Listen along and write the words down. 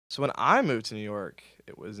So when I moved to New York,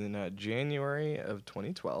 it was in January of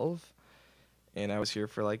 2012, and I was here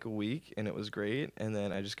for like a week, and it was great. And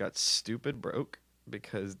then I just got stupid broke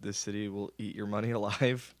because the city will eat your money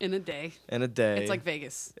alive In a day. in a day. It's like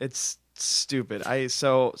Vegas. It's stupid.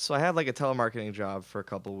 So I had like a telemarketing job for a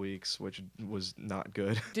couple weeks, which was not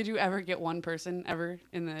good. Did you ever get one person ever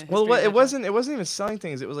in the history Well, of that it job? wasn't even selling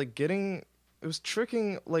things. It was like it was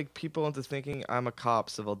tricking like people into thinking I'm a cop,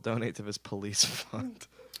 so they'll donate to this police fund.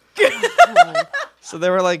 So they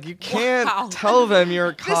were like, you can't Wow. tell them you're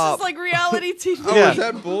a This cop. is like reality TV. Oh, Yeah. is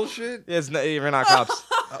that bullshit? Yeah, you're not cops.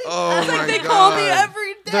 Oh It's my like they god! call me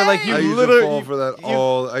every day. They're like, I used to literally- fall for that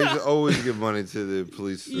all. I used to always give money to the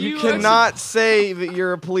police. You You are cannot say that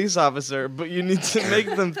you're a police officer, but you need to make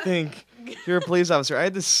them think you're a police officer. I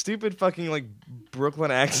had this stupid fucking like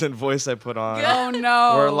Brooklyn accent voice I put on. Oh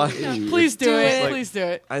no! Or like- Please do it. Like- Please do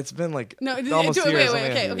it. It's been like No, almost do it. years.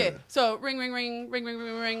 Wait. I mean, Okay. So ring, ring, ring, ring, ring,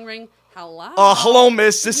 ring, ring, ring. Hello. Hello,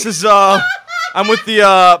 miss. This is I'm with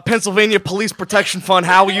the Pennsylvania Police Protection Fund.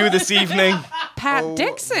 How are you this evening? Pat Oh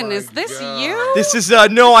Dixon, my is this God. you? This is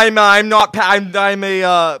no, I'm not. I'm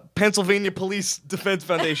a Pennsylvania Police Defense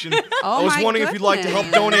Foundation. Oh I was my wondering if you'd like to help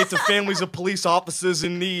goodness. donate to families of police officers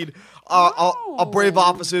in need. A brave Oh.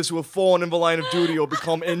 officers who have fallen in the line of duty or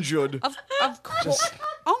become injured. Of course.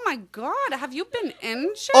 Oh my God! Have you been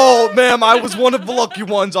injured? Oh, ma'am, I was one of the lucky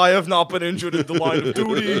ones. I have not been injured in the line of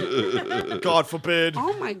duty. God forbid.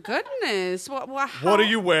 Oh my goodness! What are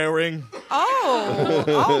you wearing?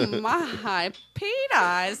 Oh my,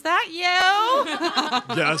 Peter, is that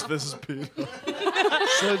you? Yes, this is Pete.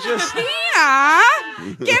 So just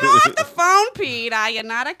Peter, get off the phone, Peter. You're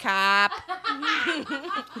not a cop.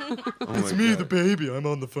 Oh it's my me, God. the baby. I'm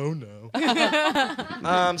on the phone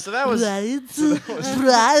now. So that was. Right,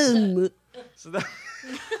 Brian. So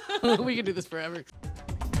that. We can do this forever.